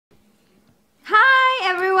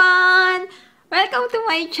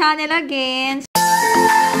my channel again.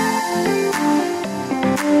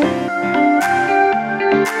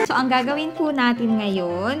 So, ang gagawin po natin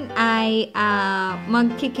ngayon ay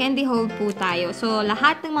mag-candy haul po tayo. So,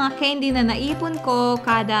 lahat ng mga candy na naipon ko,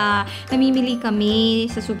 kada namimili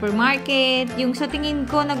kami sa supermarket, yung sa tingin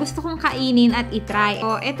ko na gusto kong kainin at itry.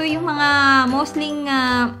 So, ito yung mga mostly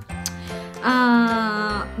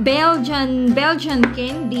Belgian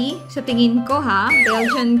candy, sa tingin ko ha.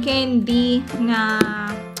 Belgian candy na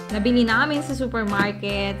nabili namin sa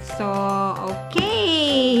supermarket. So,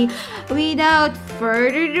 okay. Without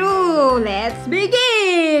further ado, let's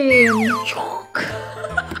begin!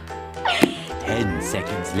 10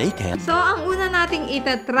 seconds later. So, ang una nating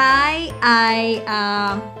itatry ay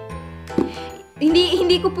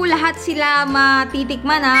hindi ko po lahat sila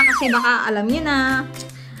matitikman ha, kasi baka alam niyo na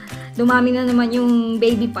dumami na naman yung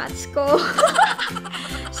baby pots ko.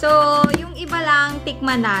 So, yung iba lang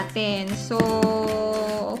tikman natin. So,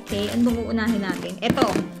 okay, ano bang uunahin natin? Ito,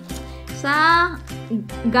 sa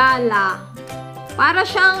gala. Para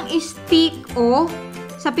siyang stick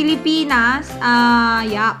sa Pilipinas.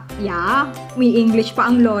 May English pa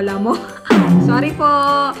ang lola mo. Sorry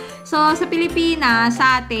po. So, sa Pilipinas,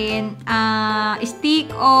 sa atin, stick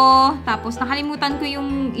tapos nakalimutan ko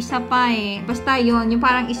yung isa pa eh. Basta yon yung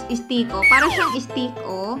parang stick para siyang stick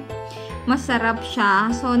masarap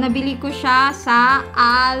siya. So, nabili ko siya sa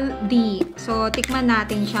Aldi. So, tikman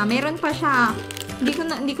natin siya. Meron pa siya.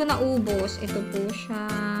 Hindi ko naubos. Ito po siya.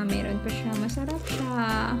 Meron pa siya. Masarap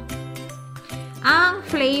siya. Ang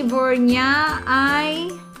flavor niya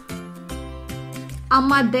ay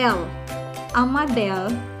Amadel.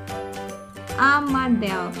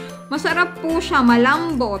 Masarap po siya.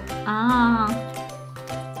 Malambot.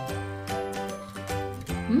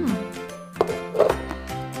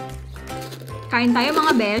 Kain tayo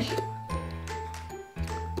mga besh.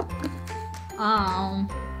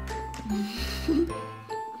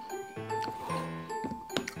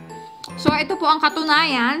 So, ito po ang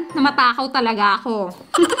katunayan na matakaw talaga ako.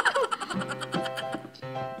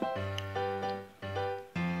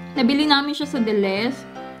 Nabili namin siya sa Deles.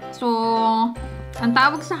 So, ang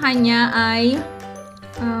tawag sa kanya ay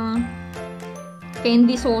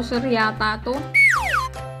candy saucer yata to.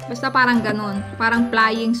 Basta parang ganun. Parang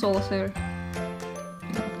flying saucer.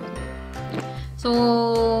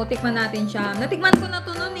 So, tikman natin siya. Natikman ko na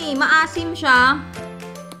to nun eh. Maasim siya.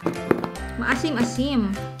 Maasim-asim.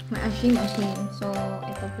 So,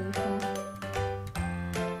 ito po siya.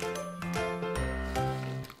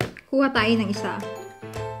 Kuha tayo ng isa.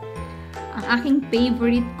 Ang aking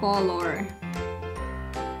favorite color.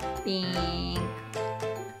 Pink.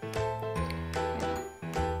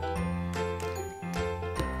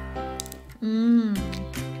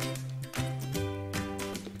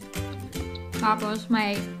 Tapos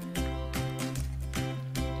may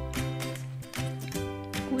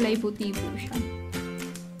kulay puti po siya.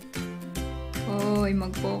 Oy,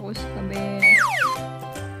 mag-focus ka, besh.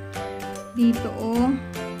 Dito,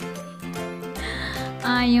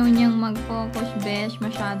 ayaw niyang mag-focus, besh.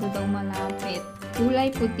 Masyado daw malapit.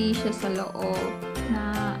 Kulay puti siya sa loob.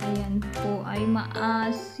 Na, ayan po, ay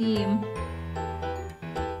maasim.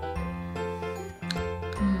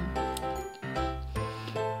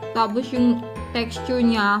 Tapos yung texture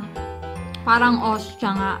niya, parang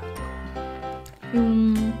ostya nga.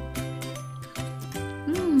 Yung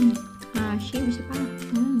asim, isa pa.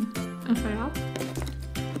 Ang sarap.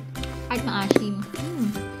 Kahit na asim.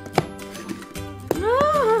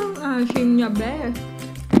 Asim niya, best.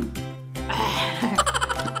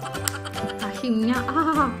 Asim niya.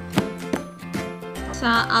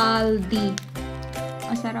 Sa Aldi.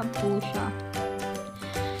 Masarap po siya.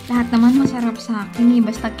 Lahat naman masarap sa akin eh.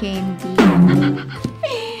 Basta candy.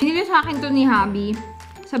 Binili sa akin to ni Habi.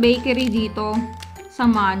 Sa bakery dito. Sa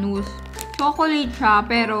Manus. Chocolate siya,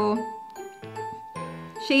 pero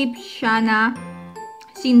shape siya na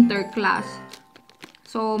Sinterklaas.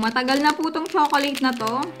 So, matagal na po tong chocolate na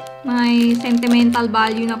to. May sentimental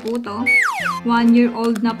value na po to. 1 year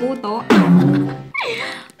old na po to.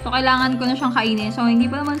 So, kailangan ko na siyang kainin. So,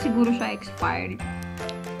 hindi pa naman siguro siya expired.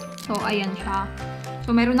 So, ayan siya.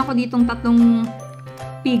 So, meron ako ditong 3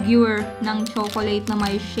 figure ng chocolate na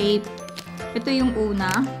may shape. Ito yung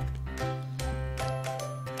una.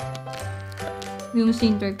 Yung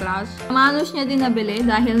Sinterklaas. Manos niya din nabili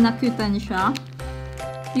dahil na-cutean siya.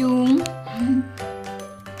 Yung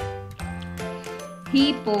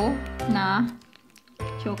hipo na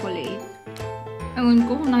chocolate. Ewan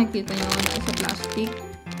ko kung nakikita nyo sa plastic.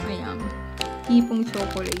 Ayan. Hipong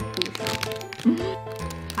chocolate po siya.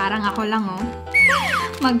 Parang ako lang,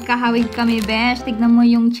 Magkahawig kami, besh. Tignan mo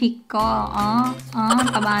yung cheek ko.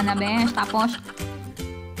 Taba na, besh. Tapos,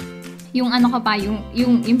 Yung ano ko pa,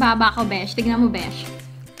 yung baba ko, besh. Tignan mo, besh.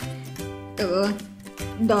 Ito.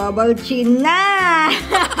 Double chin na!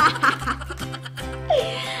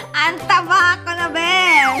 Ang taba ko na,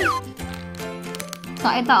 besh!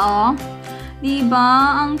 So, ito, oh.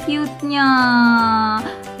 Diba? Ang cute niya.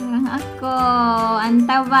 Parang ako. Ang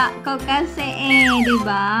taba ko kasi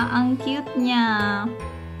diba? Ang cute niya.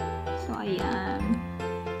 So, ayan.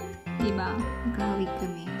 Diba? Magkahawig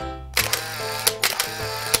kami.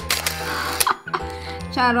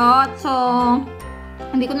 Charot. So,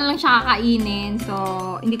 hindi ko na lang siya kakainin. So,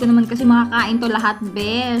 hindi ko naman kasi makakain to lahat,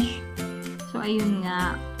 besh. So, ayun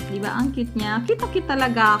nga. Diba? Ang cute niya. Cute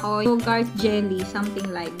talaga ako. Yogurt jelly.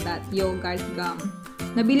 Something like that. Yogurt gum.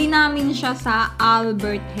 Nabili namin siya sa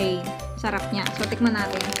Albert Heijn. Sarap niya. So, tikman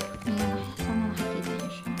natin. Ayan. Sana nakikita niyo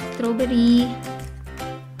siya. Strawberry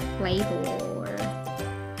flavor.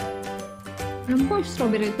 Alam ko,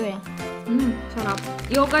 strawberry ito eh. Sarap.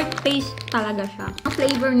 Yogurt taste talaga siya. Ang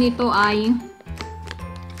flavor nito ay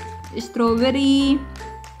strawberry,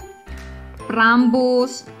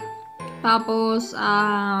 framboos, tapos,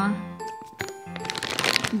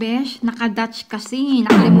 besh, naka-Dutch kasi.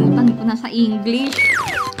 Nakalimutan ko na sa English.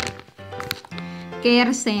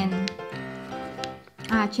 Kersen.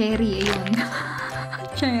 Cherry. Ayun.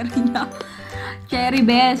 Cherry na. Cherry,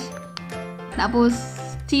 besh. Tapos,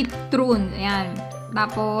 citron. Ayan.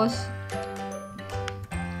 Tapos,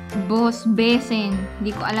 boss basin.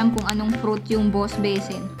 Hindi ko alam kung anong fruit yung boss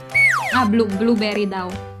basin. Blueberry daw.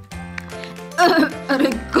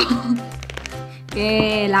 Aray ko.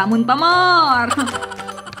 Okay, lamon pa more.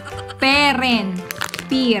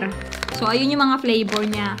 Pear. So, ayun yung mga flavor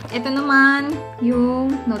niya. Ito naman,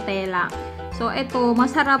 yung Nutella. So, ito,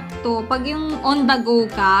 masarap to. Pag yung on the go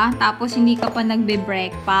ka, tapos hindi ka pa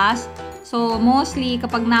nagbe-breakfast. So, mostly,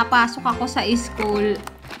 kapag napasok ako sa school,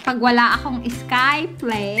 pag wala akong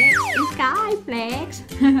Skyflex,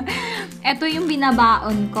 ito yung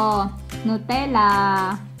binabaon ko.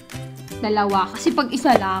 Nutella. 2. Kasi pag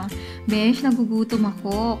isa lang, besh, nagugutom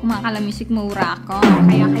ako. Kumakalamisik maura ako.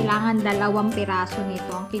 Kaya kailangan 2 piraso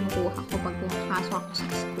nito ang kinukuha ko pag pumapasok ako sa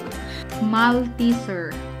school.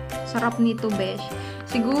 Malteser. Sarap nito, besh.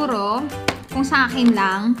 Siguro, kung sa akin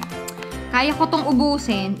lang, kaya ko tong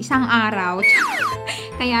ubusin 1 araw.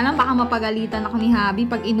 Kaya lang, baka mapagalitan ako ni Habi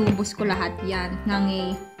pag inubos ko lahat yan.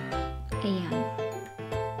 Ayan.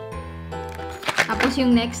 Tapos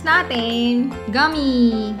yung next natin,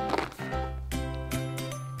 gummy.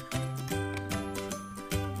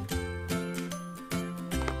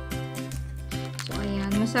 So,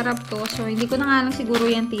 ayan. Masarap to. So, hindi ko na nga lang siguro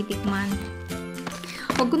yan titikman.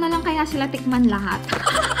 Huwag ko na lang kaya sila tikman lahat.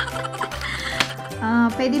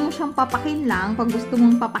 Pwede mo siyang papakin lang pag gusto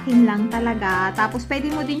mong papakin lang talaga. Tapos,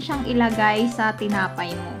 pwede mo din siyang ilagay sa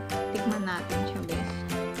tinapay mo. Tikman natin siya, bes.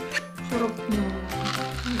 Sarap nyo.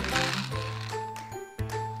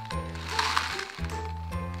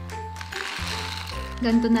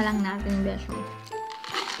 Ganito na lang natin, beso.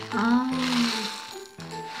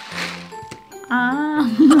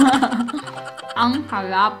 Ang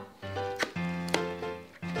harap.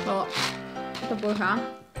 So, ito po siya.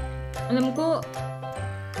 Alam ko,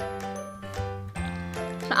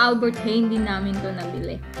 sa Albert Heijn din namin to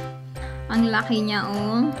nabili. Ang laki niya,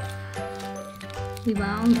 oh.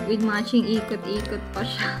 Diba? With matching ikot-ikot pa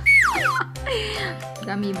siya.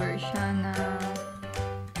 Gummy version na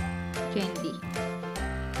candy.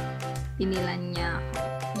 Pinilan niya ako.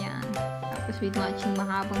 Yan. Tapos with matching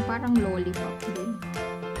mahabang parang lollipop din.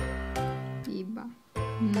 Diba?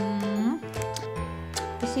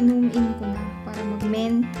 Sinum in ko na para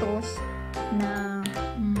mag-mentos na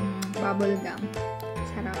bubblegum.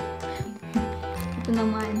 Sarap. Ito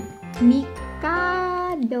naman,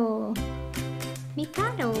 Mikado.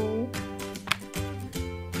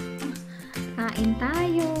 Kain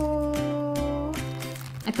tayo.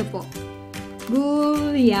 Ito po.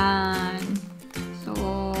 Gulyan. So,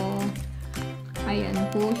 ayan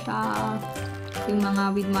po siya. Yung mga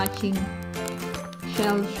with matching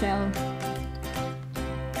shell.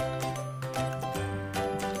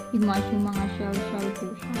 With matching mga shell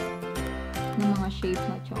po siya. Ng mga shape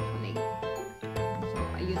na chocolate. So,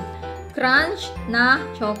 ayun. Crunch na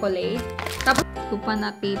chocolate. Tapos, ito pa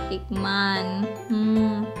natitikman.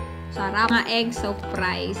 Sarap. Mga egg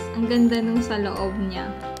surprise. Ang ganda nung sa loob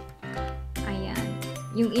niya. Ayan.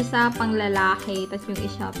 Yung isa pang lalaki. Tapos yung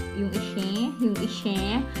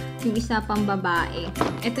isa pang babae.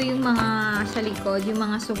 Ito yung mga sa likod. Yung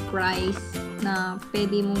mga surprise na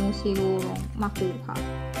pwede mo siguro makuha.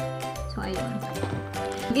 So, ayun.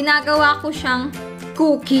 Ginagawa ko siyang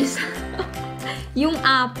cookies. yung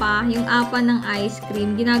apa ng ice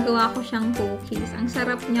cream, ginagawa ko siyang cookies. Ang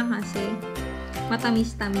sarap niya kasi.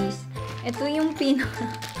 Matamis-tamis. Ito yung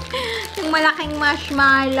yung malaking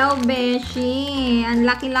marshmallow, beshi. Ang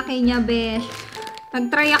laki-laki niya, besh.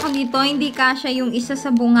 Nag-try ako dito, hindi kasya yung isa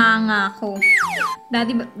sa bunganga ko.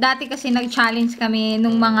 Dati kasi nag-challenge kami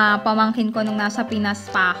nung mga pamangkin ko nung nasa Pinas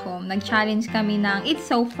pa ako. Nag-challenge kami ng it's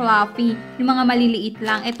so fluffy. Yung mga maliliit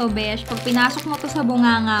lang. Ito, besh. Pag pinasok mo to sa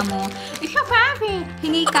bunganga mo, it's so fluffy.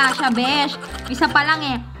 Hindi kasya, besh. Isa pa lang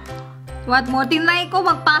eh. What more? Tinry ko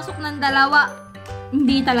magpasok ng dalawa.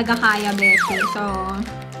 Hindi talaga kaya, besh. So,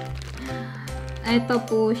 ito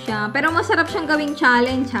po siya. Pero masarap siyang gawing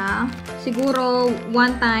challenge, ha. Siguro,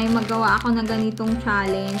 one time, magawa ako ng ganitong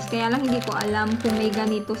challenge. Kaya lang hindi ko alam kung may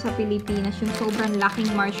ganito sa Pilipinas. Yung sobrang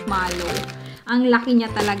laking marshmallow. Ang laki niya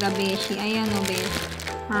talaga, beshi. Ayan o, besh.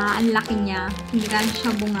 Ha, ang laki niya. Hindi ka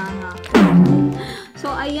siya bunganga.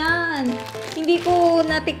 So, ayan. Hindi ko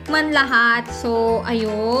natikman lahat. So,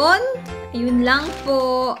 ayun. Ayun lang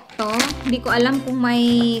po. To. Hindi ko alam kung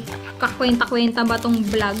may kakwenta-kwenta ba tong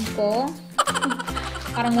vlog ko.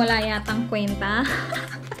 Parang wala yatang kwenta.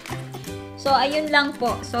 So, ayun lang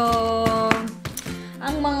po. So,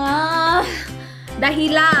 ang mga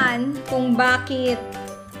dahilan kung bakit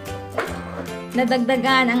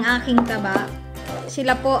nadagdagan ang aking taba,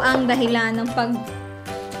 sila po ang dahilan ng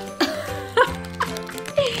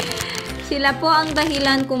sila po ang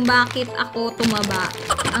dahilan kung bakit ako tumaba.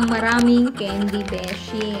 Ang maraming candy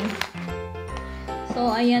beshi.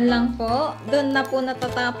 So, ayan lang po. Doon na po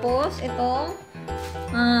natatapos itong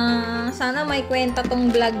sana may kwenta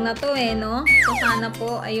tong vlog na to eh, no? So, sana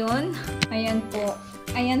po, ayun. Ayan po.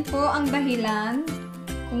 Ayan po ang dahilan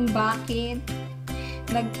kung bakit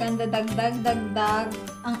nagkandadagdag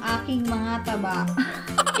ang aking mga taba.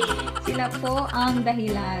 Sila po ang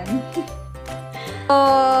dahilan. So,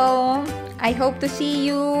 I hope to see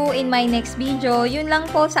you in my next video. Yun lang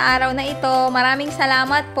po sa araw na ito. Maraming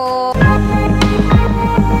salamat po.